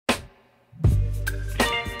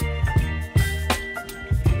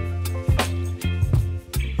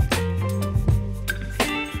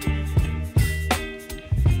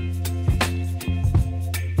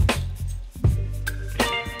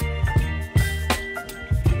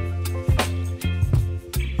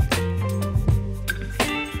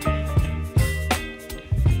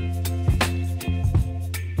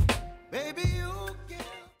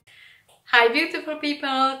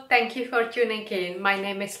people, thank you for tuning in. My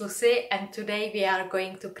name is Lucy and today we are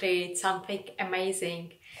going to create something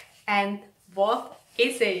amazing. And what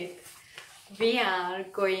is it? We are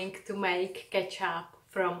going to make ketchup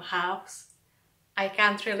from house. I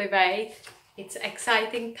can't really wait. It's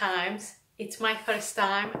exciting times. It's my first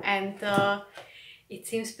time and it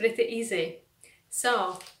seems pretty easy.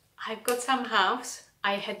 So I've got some herbs.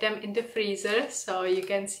 I had them in the freezer, so you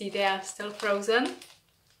can see they are still frozen.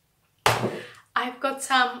 I've got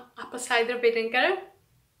some apple cider vinegar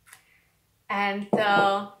and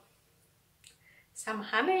some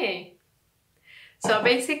honey. So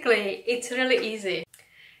basically it's really easy.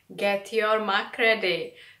 Get your mug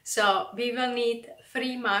ready. So we will need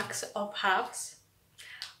 3 mugs of herbs,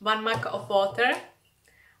 1 mug of water,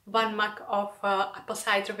 1 mug of apple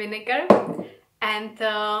cider vinegar, and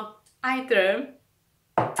either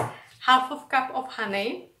half of cup of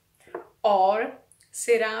honey or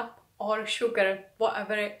syrup or sugar,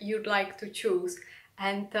 whatever you'd like to choose,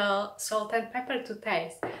 and salt and pepper to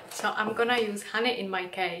taste. So I'm gonna use honey in my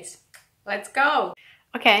case. Let's go!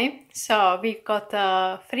 Okay, so we've got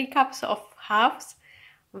 3 cups of herbs,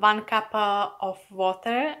 1 cup of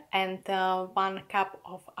water and 1 cup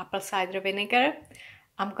of apple cider vinegar.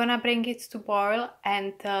 I'm gonna bring it to boil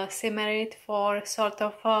and simmer it for sort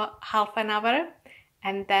of half an hour,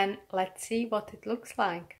 and then let's see what it looks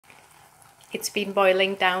like. It's been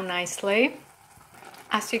boiling down nicely.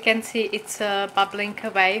 As you can see, it's bubbling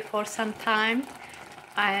away for some time,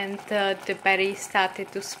 and the berries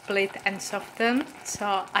started to split and soften.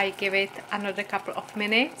 So I give it another couple of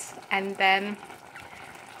minutes and then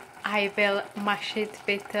I will mash it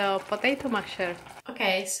with a potato masher.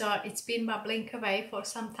 Okay, so it's been bubbling away for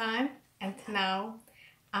some time, and now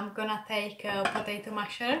I'm gonna take a potato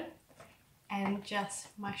masher and just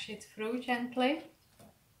mash it through gently.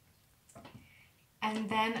 And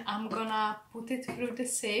then I'm gonna put it through the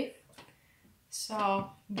sieve.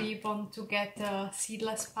 So we want to get a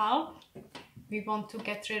seedless pulp. We want to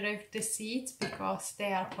get rid of the seeds because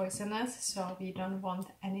they are poisonous, so we don't want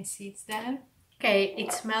any seeds there. Okay,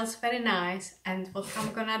 it smells very nice, and what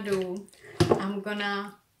I'm gonna do, I'm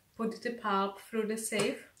gonna put the pulp through the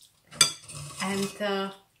sieve and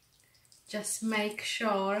just make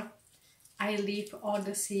sure I leave all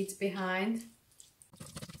the seeds behind.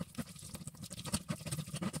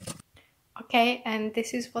 Okay, and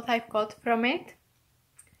this is what I've got from it.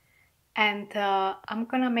 And I'm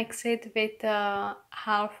gonna mix it with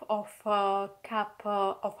half of a cup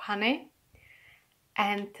of honey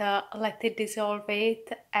and let it dissolve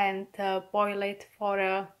it and boil it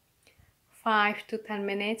for 5 to 10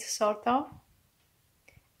 minutes sort of.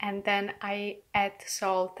 And then I add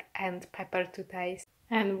salt and pepper to taste.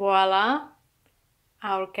 And voila!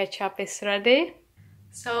 Our ketchup is ready.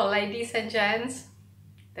 So ladies and gents,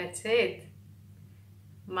 that's it.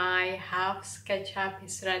 My herbs ketchup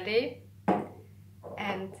is ready,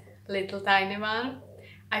 and little tiny one.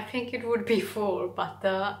 I think it would be full, but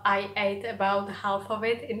I ate about half of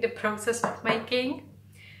it in the process of making.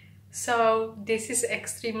 So this is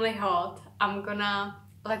extremely hot. I'm gonna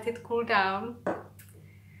let it cool down,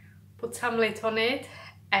 put some lid on it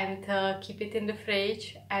and keep it in the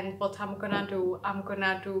fridge. And what I'm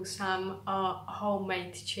gonna do some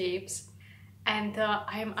homemade chips. And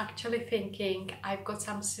I'm actually thinking I've got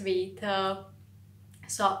some sweet,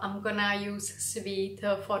 so I'm gonna use sweet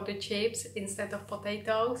for the chips instead of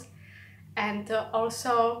potatoes. And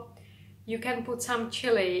also you can put some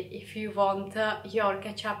chili if you want your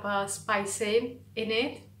ketchup spicy in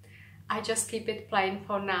it. I just keep it plain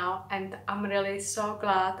for now, and I'm really so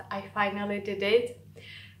glad I finally did it.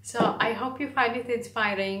 So I hope you find it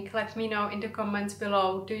inspiring. Let me know in the comments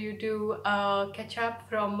below. Do you do ketchup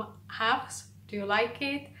from herbs? Do you like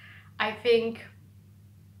it? I think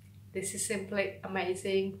this is simply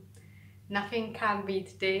amazing. Nothing can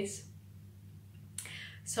beat this.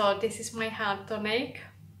 So this is my heart tonic.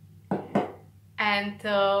 And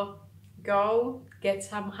go get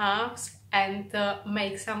some herbs and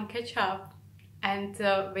make some ketchup and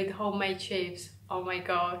with homemade chips. Oh my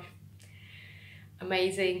gosh.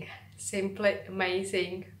 Amazing. Simply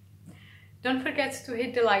amazing. Don't forget to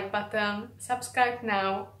hit the like button, subscribe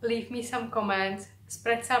now, leave me some comments,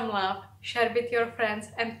 spread some love, share with your friends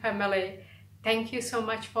and family. Thank you so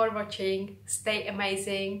much for watching, stay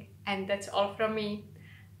amazing, and that's all from me.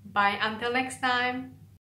 Bye until next time.